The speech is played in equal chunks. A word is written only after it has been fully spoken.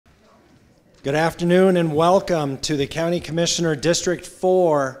Good afternoon and welcome to the County Commissioner District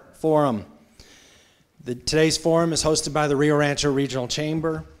 4 Forum. Today's forum is hosted by the Rio Rancho Regional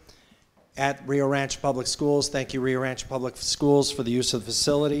Chamber at Rio Rancho Public Schools. Thank you, Rio Rancho Public Schools, for the use of the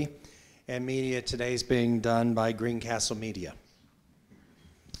facility. And media today is being done by Greencastle Media.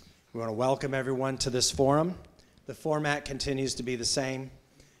 We want to welcome everyone to this forum. The format continues to be the same.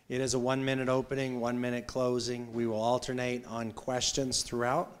 It is a 1-minute opening, 1-minute closing. We will alternate on questions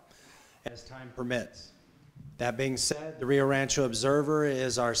throughout as time permits. That being said, the Rio Rancho Observer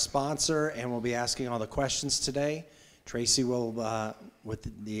is our sponsor and will be asking all the questions today. Tracy will,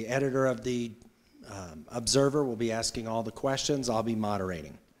 with the editor of the Observer, will be asking all the questions. I'll be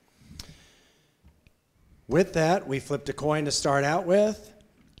moderating. With that, we flipped a coin to start out with,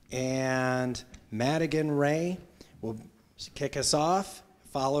 and Madigan Ray will kick us off,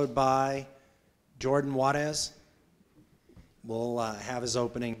 followed by Jordan Juarez will have his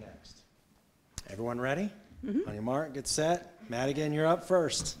opening next. Everyone ready? Mm-hmm. On your mark, get set. Madigan, you're up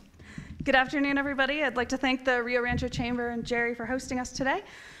first. Good afternoon, everybody. I'd like to thank the Rio Rancho Chamber and Jerry for hosting us today.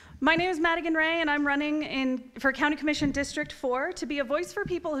 My name is Madigan Ray, and I'm running for County Commission District 4 to be a voice for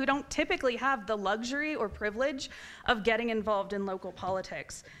people who don't typically have the luxury or privilege of getting involved in local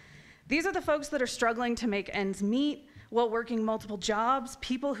politics. These are the folks that are struggling to make ends meet while working multiple jobs,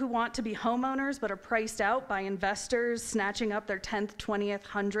 people who want to be homeowners but are priced out by investors snatching up their 10th, 20th,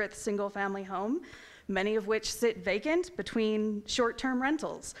 100th single-family home, many of which sit vacant between short-term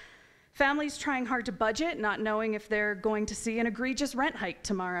rentals. Families trying hard to budget, not knowing if they're going to see an egregious rent hike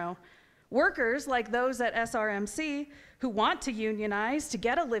tomorrow. Workers like those at SRMC who want to unionize to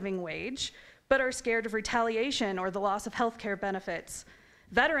get a living wage but are scared of retaliation or the loss of health care benefits.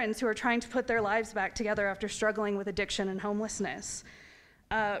 Veterans who are trying to put their lives back together after struggling with addiction and homelessness.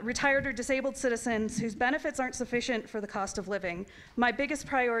 Retired or disabled citizens whose benefits aren't sufficient for the cost of living. My biggest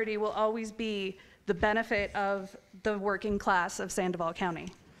priority will always be the benefit of the working class of Sandoval County.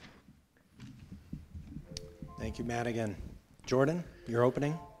 Thank you, Madigan. Jordan, your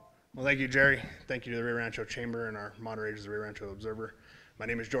opening. Well, thank you, Jerry. Thank you to the Rio Rancho Chamber and our moderators, the Rio Rancho Observer. My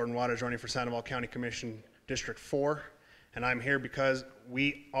name is Jordan Juarez, running for Sandoval County Commission District 4. And I'm here because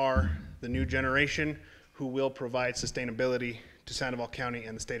we are the new generation who will provide sustainability to Sandoval County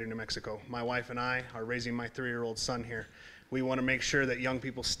and the state of New Mexico. My wife and I are raising my 3-year-old son here. We want to make sure that young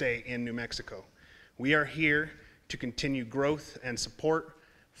people stay in New Mexico. We are here to continue growth and support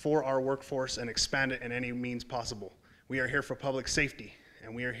for our workforce and expand it in any means possible. We are here for public safety,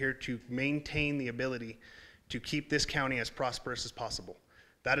 and we are here to maintain the ability to keep this county as prosperous as possible.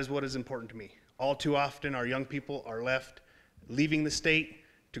 That is what is important to me. All too often, our young people are leaving the state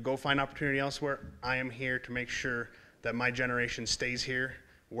to go find opportunity elsewhere. I am here to make sure that my generation stays here,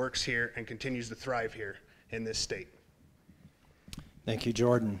 works here, and continues to thrive here in this state. Thank you,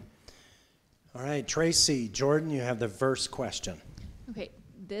 Jordan. All right, Tracy, Jordan, you have the first question. Okay,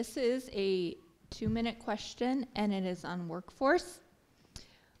 this is a 2-minute question, and it is on workforce.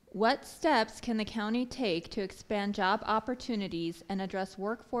 What steps can the county take to expand job opportunities and address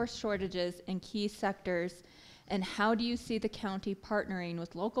workforce shortages in key sectors? And how do you see the county partnering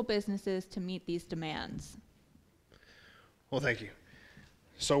with local businesses to meet these demands? Well, thank you.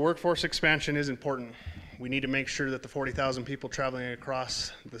 So workforce expansion is important. We need to make sure that the 40,000 people traveling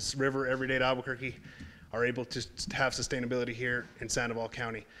across this river every day to Albuquerque are able to have sustainability here in Sandoval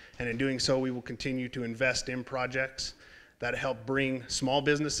County. And in doing so, we will continue to invest in projects that help bring small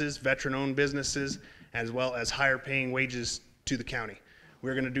businesses, veteran-owned businesses, as well as higher paying wages to the county.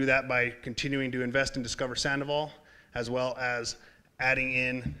 We're going to do that by continuing to invest in Discover Sandoval, as well as adding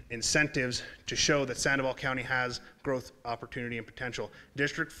in incentives to show that Sandoval County has growth opportunity and potential.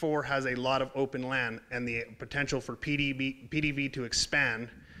 District 4 has a lot of open land and the potential for PDV to expand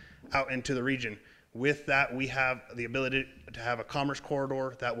out into the region. With that, we have the ability to have a commerce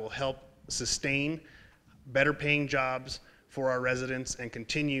corridor that will help sustain better paying jobs for our residents and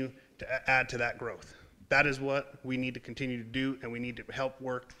continue to add to that growth. That is what we need to continue to do, and we need to help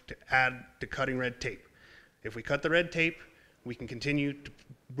work to add to cutting red tape. If we cut the red tape, we can continue to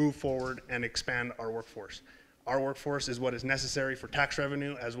move forward and expand our workforce. Our workforce is what is necessary for tax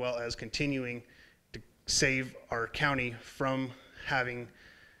revenue, as well as continuing to save our county from having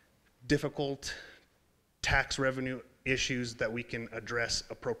difficult tax revenue issues that we can address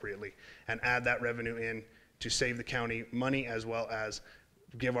appropriately and add that revenue in to save the county money, as well as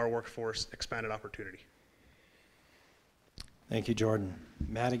give our workforce expanded opportunity. Thank you, Jordan.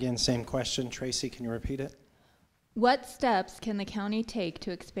 Madigan, same question. Tracy, can you repeat it? What steps can the county take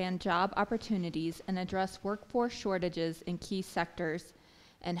to expand job opportunities and address workforce shortages in key sectors?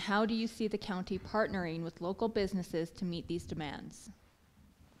 And how do you see the county partnering with local businesses to meet these demands?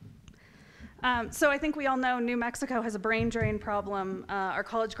 So I think we all know New Mexico has a brain drain problem. Our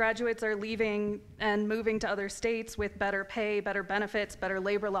college graduates are leaving and moving to other states with better pay, better benefits, better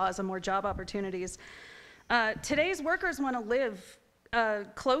labor laws, and more job opportunities. Today's workers want to live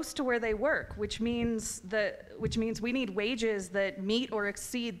close to where they work, which means we need wages that meet or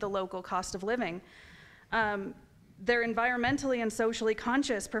exceed the local cost of living. They're environmentally and socially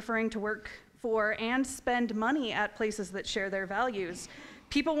conscious, preferring to work for and spend money at places that share their values.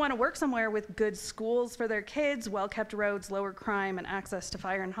 People want to work somewhere with good schools for their kids, well-kept roads, lower crime, and access to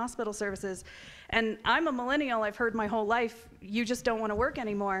fire and hospital services. And I'm a millennial. I've heard my whole life, you just don't want to work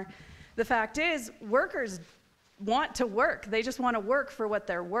anymore. The fact is, workers want to work. They just want to work for what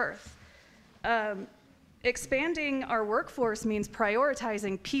they're worth. Expanding our workforce means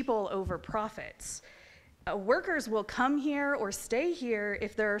prioritizing people over profits. Workers will come here or stay here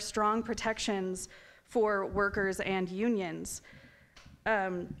if there are strong protections for workers and unions.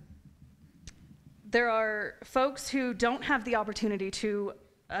 There are folks who don't have the opportunity to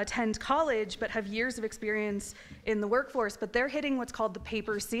attend college but have years of experience in the workforce, but they're hitting what's called the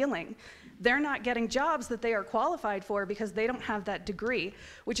paper ceiling. They're not getting jobs that they are qualified for because they don't have that degree,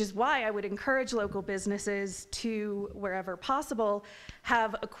 which is why I would encourage local businesses to, wherever possible,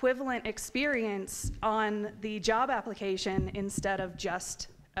 have equivalent experience on the job application instead of just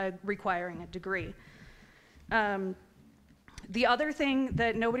requiring a degree. The other thing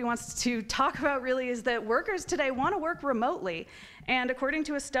that nobody wants to talk about really is that workers today want to work remotely. And according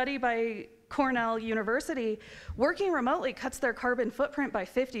to a study by Cornell University, working remotely cuts their carbon footprint by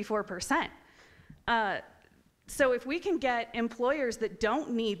 54%. So if we can get employers that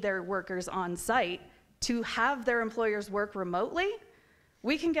don't need their workers on site to have their employers work remotely,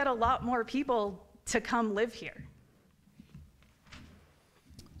 we can get a lot more people to come live here.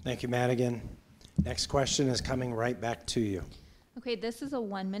 Thank you, Madigan. Next question is coming right back to you. Okay, this is a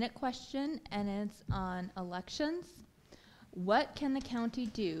 1-minute question, and it's on elections. What can the county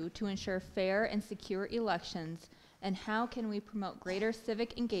do to ensure fair and secure elections, and how can we promote greater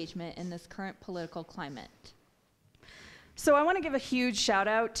civic engagement in this current political climate? So I want to give a huge shout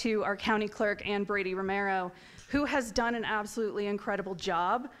out to our county clerk, Ann Brady Romero, who has done an absolutely incredible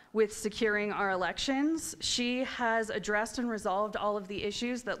job with securing our elections. She has addressed and resolved all of the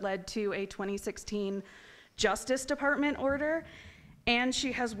issues that led to a 2016 Justice Department order, and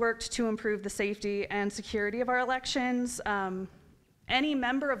she has worked to improve the safety and security of our elections. Any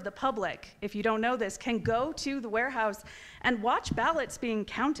member of the public, if you don't know this, can go to the warehouse and watch ballots being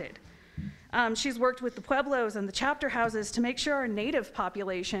counted. She's worked with the pueblos and the chapter houses to make sure our native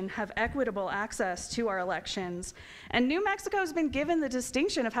population have equitable access to our elections. And New Mexico has been given the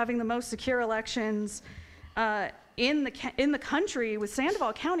distinction of having the most secure elections in the country, with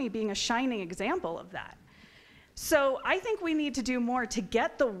Sandoval County being a shining example of that. So I think we need to do more to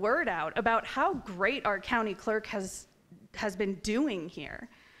get the word out about how great our county clerk has been doing here,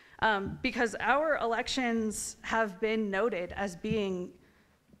 because our elections have been noted as being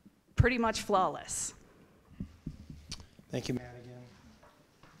pretty much flawless. Thank you, Madigan.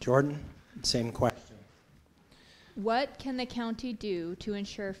 Jordan, same question. What can the county do to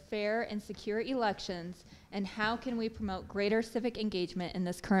ensure fair and secure elections, and how can we promote greater civic engagement in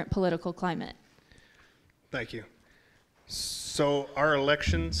this current political climate? Thank you. So our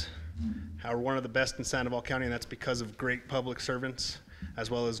elections are one of the best in Sandoval County, and that's because of great public servants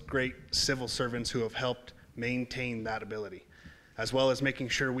as well as great civil servants who have helped maintain that ability, as well as making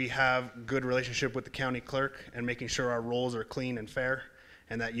sure we have good relationship with the county clerk and making sure our rolls are clean and fair,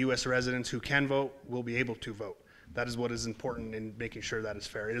 and that U.S. residents who can vote will be able to vote. That is what is important in making sure that is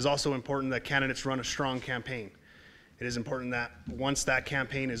fair. It is also important that candidates run a strong campaign. It is important that once that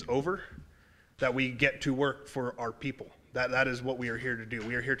campaign is over, that we get to work for our people. That is what we are here to do.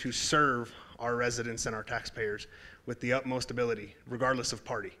 We are here to serve our residents and our taxpayers with the utmost ability, regardless of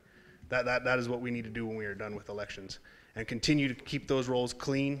party. That is what we need to do when we are done with elections, and continue to keep those rolls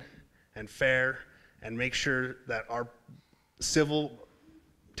clean and fair, and make sure that our civil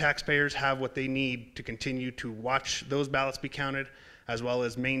taxpayers have what they need to continue to watch those ballots be counted, as well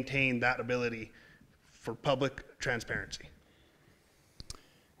as maintain that ability for public transparency.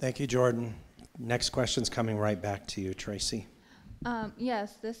 Thank you, Jordan. Next question's coming right back to you, Tracy.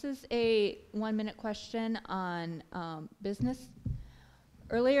 Yes, this is a 1-minute question on business.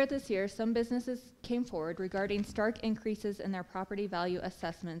 Earlier this year, some businesses came forward regarding stark increases in their property value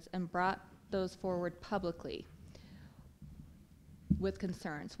assessments and brought those forward publicly with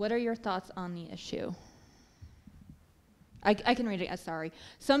concerns. What are your thoughts on the issue? I can read it, sorry.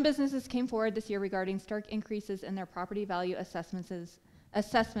 Some businesses came forward this year regarding stark increases in their property value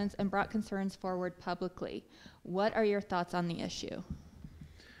assessments and brought concerns forward publicly. What are your thoughts on the issue?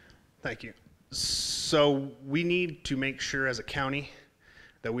 Thank you. So we need to make sure as a county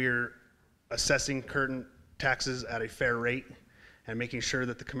that we're assessing current taxes at a fair rate and making sure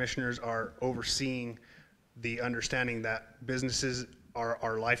that the commissioners are overseeing the understanding that businesses are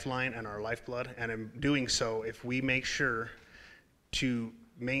our lifeline and our lifeblood. And in doing so, if we make sure to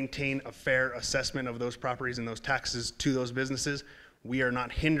maintain a fair assessment of those properties and those taxes to those businesses, we are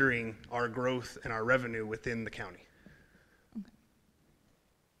not hindering our growth and our revenue within the county.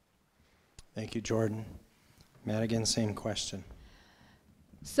 Thank you, Jordan. Madigan, same question.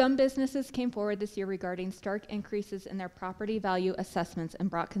 Some businesses came forward this year regarding stark increases in their property value assessments and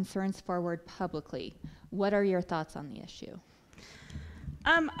brought concerns forward publicly. What are your thoughts on the issue?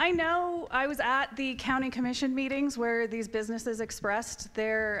 I know I was at the county commission meetings where these businesses expressed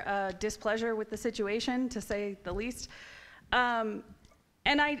their displeasure with the situation, to say the least. And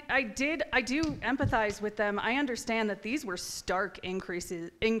I do empathize with them. I understand that these were stark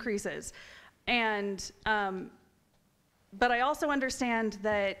increases. And, but I also understand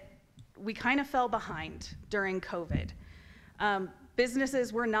that we kind of fell behind during COVID.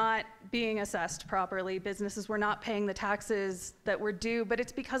 Businesses were not being assessed properly. Businesses were not paying the taxes that were due, but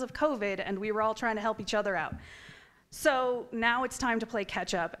it's because of COVID and we were all trying to help each other out. So now it's time to play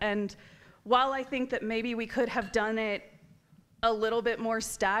catch up. And while I think that maybe we could have done it a little bit more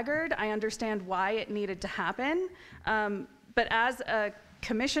staggered, I understand why it needed to happen. But as a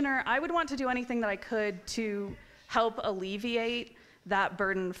commissioner, I would want to do anything that I could to help alleviate that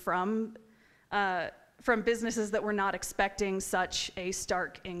burden from businesses that were not expecting such a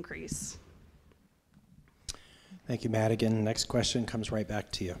stark increase. Thank you, Madigan. Next question comes right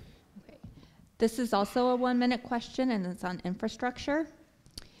back to you. Okay. This is also a 1-minute question, and it's on infrastructure.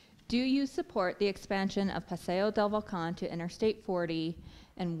 Do you support the expansion of Paseo del Volcan to Interstate 40,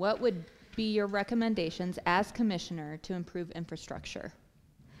 and what would be your recommendations as commissioner to improve infrastructure?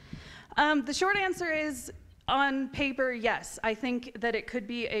 The short answer is, on paper, yes. I think that it could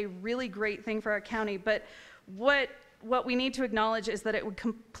be a really great thing for our county, but what we need to acknowledge is that it would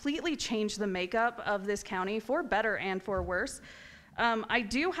completely change the makeup of this county, for better and for worse. I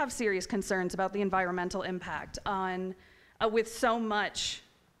do have serious concerns about the environmental impact on, with so much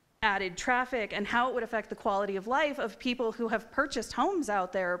added traffic, and how it would affect the quality of life of people who have purchased homes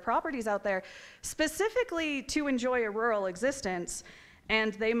out there or properties out there specifically to enjoy a rural existence,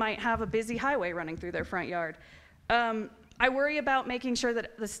 and they might have a busy highway running through their front yard. I worry about making sure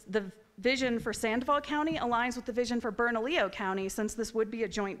that the vision for Sandoval County aligns with the vision for Bernalillo County, since this would be a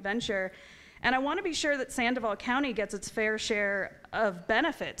joint venture. And I want to be sure that Sandoval County gets its fair share of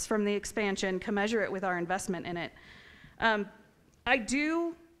benefits from the expansion, commensurate with our investment in it. I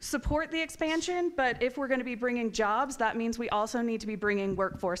do support the expansion, but if we're going to be bringing jobs, that means we also need to be bringing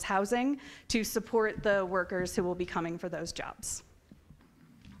workforce housing to support the workers who will be coming for those jobs.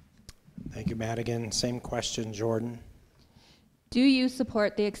 Thank you, Madigan. Same question, Jordan. Do you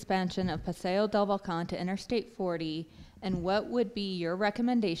support the expansion of Paseo del Volcan to Interstate 40, and what would be your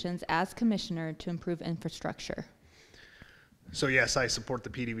recommendations as commissioner to improve infrastructure? So yes, I support the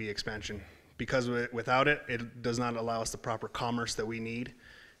PDV expansion, because without it, it does not allow us the proper commerce that we need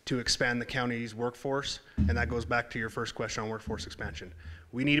to expand the county's workforce, and that goes back to your first question on workforce expansion.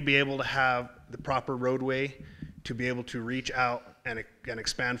 We need to be able to have the proper roadway to be able to reach out and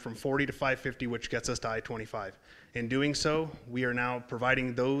expand from 40 to 550, which gets us to I-25. In doing so, we are now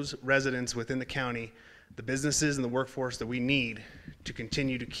providing those residents within the county the businesses and the workforce that we need to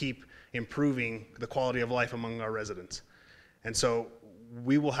continue to keep improving the quality of life among our residents. And so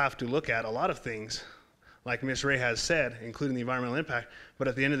we will have to look at a lot of things, like Ms. Ray has said, including the environmental impact, but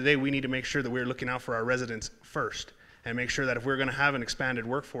at the end of the day, we need to make sure that we're looking out for our residents first, and make sure that if we're going to have an expanded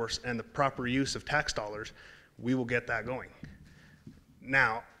workforce and the proper use of tax dollars, we will get that going.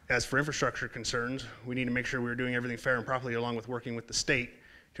 Now, as for infrastructure concerns, we need to make sure we're doing everything fair and properly, along with working with the state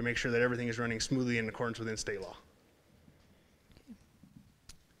to make sure that everything is running smoothly in accordance with state law.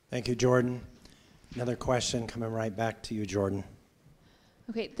 Thank you, Jordan. Another question coming right back to you, Jordan.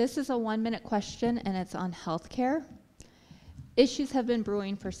 Okay, this is a 1-minute question, and it's on healthcare. Issues have been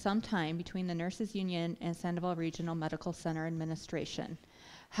brewing for some time between the Nurses Union and Sandoval Regional Medical Center Administration.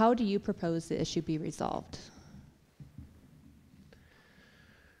 How do you propose the issue be resolved?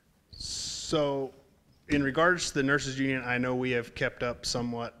 So, in regards to the Nurses Union, I know we have kept up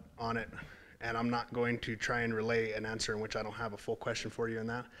somewhat on it, and I'm not going to try and relay an answer in which I don't have a full question for you in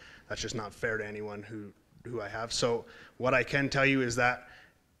that. That's just not fair to anyone who I have. So what I can tell you is that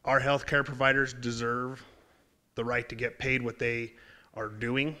our healthcare providers deserve the right to get paid what they are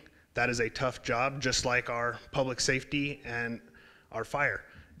doing. That is a tough job, just like our public safety and our fire.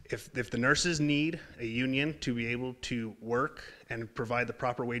 If the nurses need a union to be able to work and provide the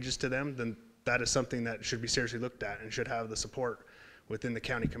proper wages to them, then that is something that should be seriously looked at and should have the support within the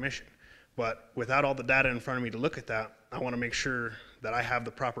county commission. But without all the data in front of me to look at that, I want to make sure that I have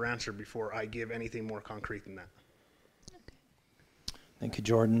the proper answer before I give anything more concrete than that. Thank you,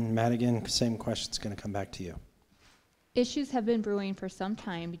 Jordan. Madigan, same question's going to come back to you. Issues have been brewing for some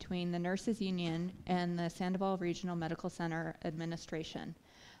time between the Nurses Union and the Sandoval Regional Medical Center Administration.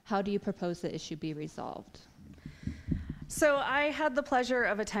 How do you propose the issue be resolved? So I had the pleasure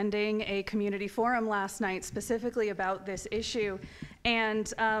of attending a community forum last night specifically about this issue,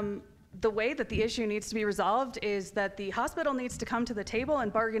 and the way that the issue needs to be resolved is that the hospital needs to come to the table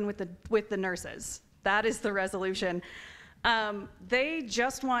and bargain with the nurses. That is the resolution. They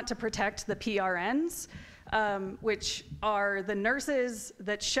just want to protect the PRNs, which are the nurses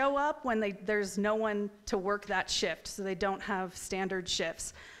that show up when there's no one to work that shift, so they don't have standard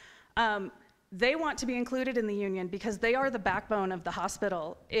shifts. They want to be included in the union because they are the backbone of the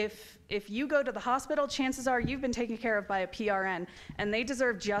hospital. If you go to the hospital, chances are you've been taken care of by a PRN, and they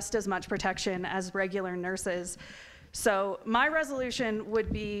deserve just as much protection as regular nurses. So my resolution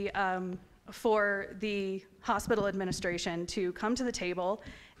would be for the hospital administration to come to the table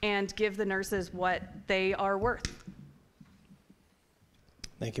and give the nurses what they are worth.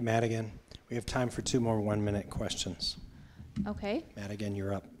 Thank you, Madigan. We have time for 2 more 1-minute questions. Okay. Madigan,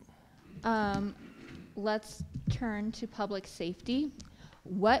 you're up. Let's turn to public safety.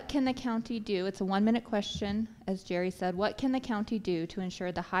 What can the county do? It's a 1-minute question, as Jerry said. What can the county do to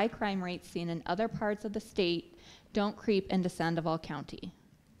ensure the high crime rates seen in other parts of the state don't creep into Sandoval County?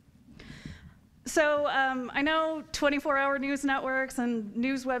 So I know 24-hour news networks and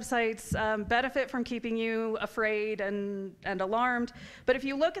news websites benefit from keeping you afraid and alarmed. But if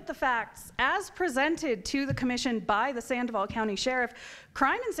you look at the facts as presented to the commission by the Sandoval County Sheriff,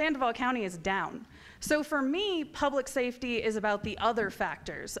 crime in Sandoval County is down. So for me, public safety is about the other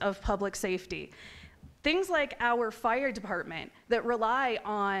factors of public safety. Things like our fire department that rely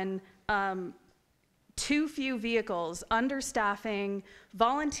on too few vehicles, understaffing,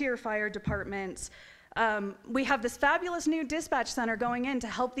 volunteer fire departments. We have this fabulous new dispatch center going in to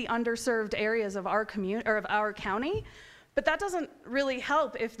help the underserved areas of our community or of our county, but that doesn't really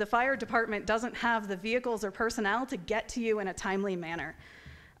help if the fire department doesn't have the vehicles or personnel to get to you in a timely manner.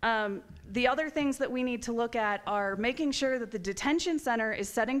 The other things that we need to look at are making sure that the detention center is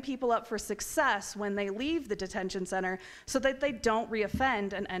setting people up for success when they leave the detention center so that they don't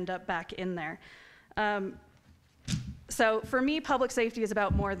reoffend and end up back in there. So for me, public safety is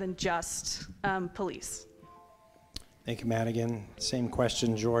about more than just police. Thank you, Madigan. Same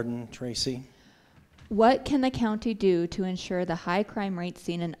question, Jordan. Tracy? What can the county do to ensure the high crime rates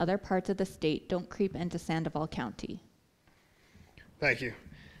seen in other parts of the state don't creep into Sandoval County? Thank you.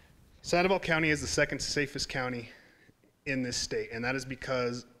 Sandoval County is the second safest county in this state, and that is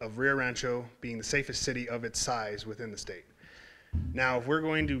because of Rio Rancho being the safest city of its size within the state. Now, if we're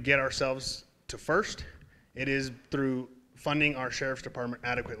going to get ourselves to first, it is through funding our sheriff's department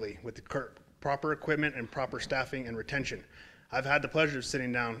adequately with the proper equipment and proper staffing and retention. I've had the pleasure of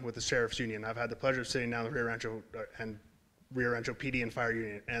sitting down with the sheriff's union. I've had the pleasure of sitting down with Rio Rancho and Rio Rancho PD and Fire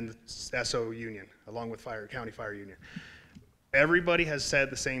Union and the SO Union, along with County Fire Union. Everybody has said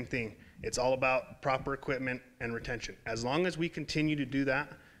the same thing. It's all about proper equipment and retention. As long as we continue to do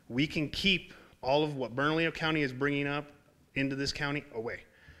that, we can keep all of what Bernalillo County is bringing up into this county away.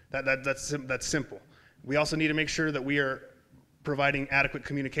 That's simple. We also need to make sure that we are providing adequate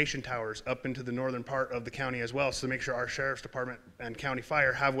communication towers up into the northern part of the county as well, so to make sure our sheriff's department and county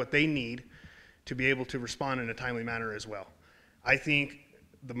fire have what they need to be able to respond in a timely manner as well. I think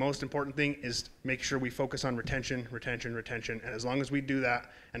the most important thing is make sure we focus on retention, and as long as we do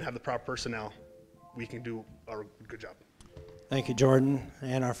that and have the proper personnel, we can do a good job. Thank you, Jordan.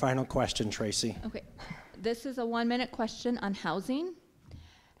 And our final question, Tracy. Okay, this is a 1-minute question on housing.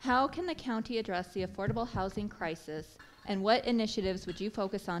 How can the county address the affordable housing crisis, and what initiatives would you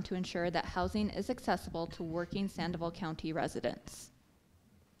focus on to ensure that housing is accessible to working Sandoval County residents?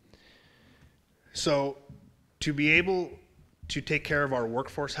 So, to be able to take care of our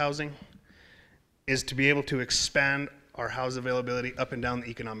workforce housing is to be able to expand our house availability up and down the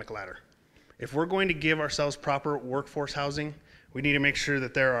economic ladder. If we're going to give ourselves proper workforce housing, we need to make sure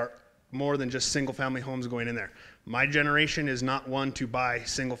that there are more than just single family homes going in there. My generation is not one to buy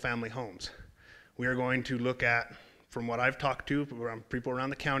single family homes. We are going to look at, from what I've talked to, people around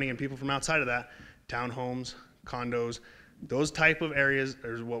the county and people from outside of that, townhomes, condos, those type of areas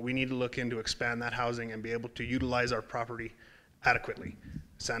is what we need to look into, expand that housing and be able to utilize our property adequately.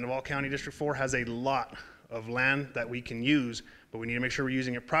 Sandoval County District 4 has a lot of land that we can use, but we need to make sure we're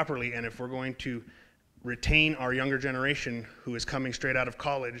using it properly, and if we're going to retain our younger generation who is coming straight out of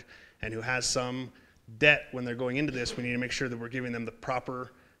college and who has some debt when they're going into this. We need to make sure that we're giving them the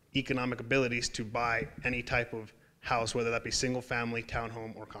proper economic abilities to buy any type of house, whether that be single family,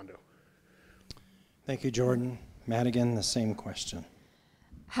 townhome, or condo. Thank you, Jordan. Madigan, the same question.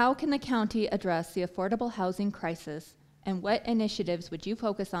 How can the county address the affordable housing crisis, and what initiatives would you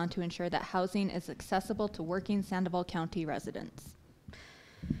focus on to ensure that housing is accessible to working Sandoval County residents?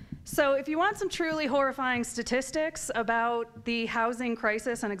 So if you want some truly horrifying statistics about the housing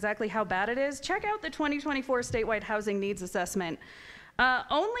crisis and exactly how bad it is, check out the 2024 statewide housing needs assessment.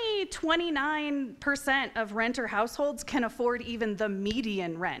 Only 29% of renter households can afford even the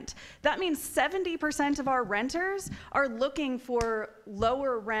median rent. That means 70% of our renters are looking for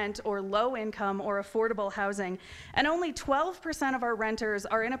lower rent or low income or affordable housing, and only 12% of our renters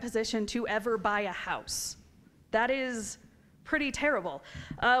are in a position to ever buy a house. That is pretty terrible.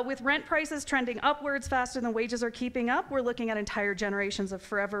 With rent prices trending upwards faster than wages are keeping up, we're looking at entire generations of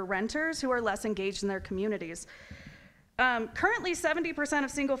forever renters who are less engaged in their communities. Currently, 70%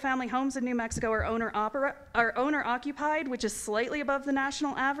 of single-family homes in New Mexico are owner-occupied, which is slightly above the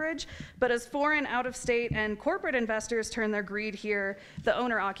national average. But as foreign, out-of-state, and corporate investors turn their greed here, the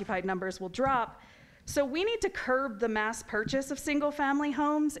owner-occupied numbers will drop. So we need to curb the mass purchase of single-family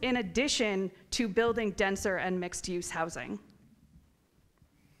homes in addition to building denser and mixed-use housing.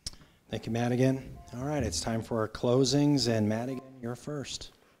 Thank you, Madigan. All right, it's time for our closings, and Madigan, you're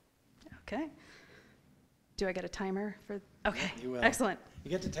first. Okay. Do I get a timer for? Okay, You will. excellent. You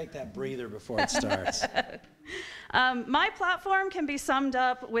get to take that breather before it starts. My platform can be summed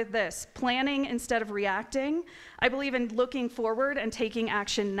up with this: planning instead of reacting. I believe in looking forward and taking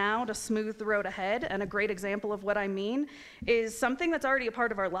action now to smooth the road ahead. And a great example of what I mean is something that's already a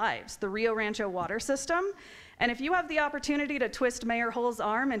part of our lives, the Rio Rancho water system. And if you have the opportunity to twist Mayor Hull's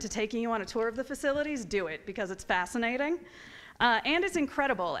arm into taking you on a tour of the facilities, do it, because it's fascinating. And it's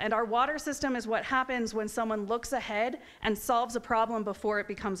incredible, and our water system is what happens when someone looks ahead and solves a problem before it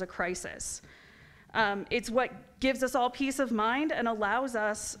becomes a crisis. It's what gives us all peace of mind and allows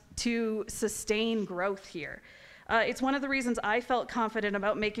us to sustain growth here. It's one of the reasons I felt confident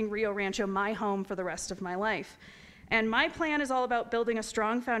about making Rio Rancho my home for the rest of my life. And my plan is all about building a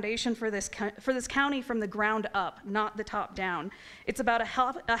strong foundation for this county from the ground up, not the top down. It's about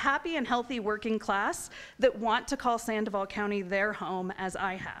a happy and healthy working class that want to call Sandoval County their home, as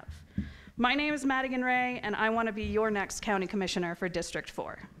I have. My name is Madigan Ray, and I want to be your next county commissioner for District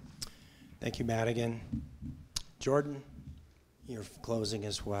 4. Thank you, Madigan. Jordan, you're closing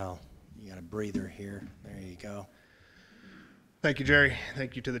as well. You got a breather here. There you go. Thank you, Jerry.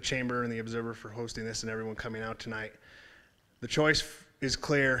 Thank you to the Chamber and the Observer for hosting this and everyone coming out tonight. The choice is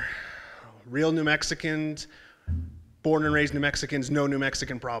clear. Real New Mexicans, born and raised New Mexicans, know New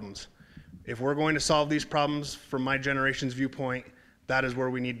Mexican problems. If we're going to solve these problems from my generation's viewpoint, that is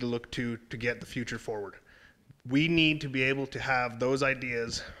where we need to look to get the future forward. We need to be able to have those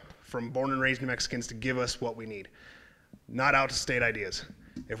ideas from born and raised New Mexicans to give us what we need, not out-of-state ideas.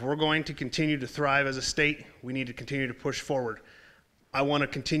 If we're going to continue to thrive as a state, we need to continue to push forward. I want to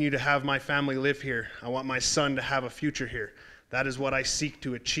continue to have my family live here. I want my son to have a future here. That is what I seek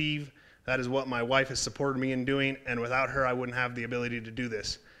to achieve. That is what my wife has supported me in doing, and without her, I wouldn't have the ability to do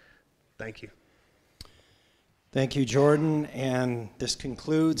this. Thank you. Thank you, Jordan. And this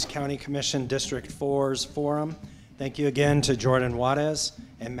concludes County Commission District 4's forum. Thank you again to Jordan Juarez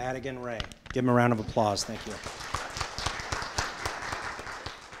and Madigan Ray. Give them a round of applause. Thank you.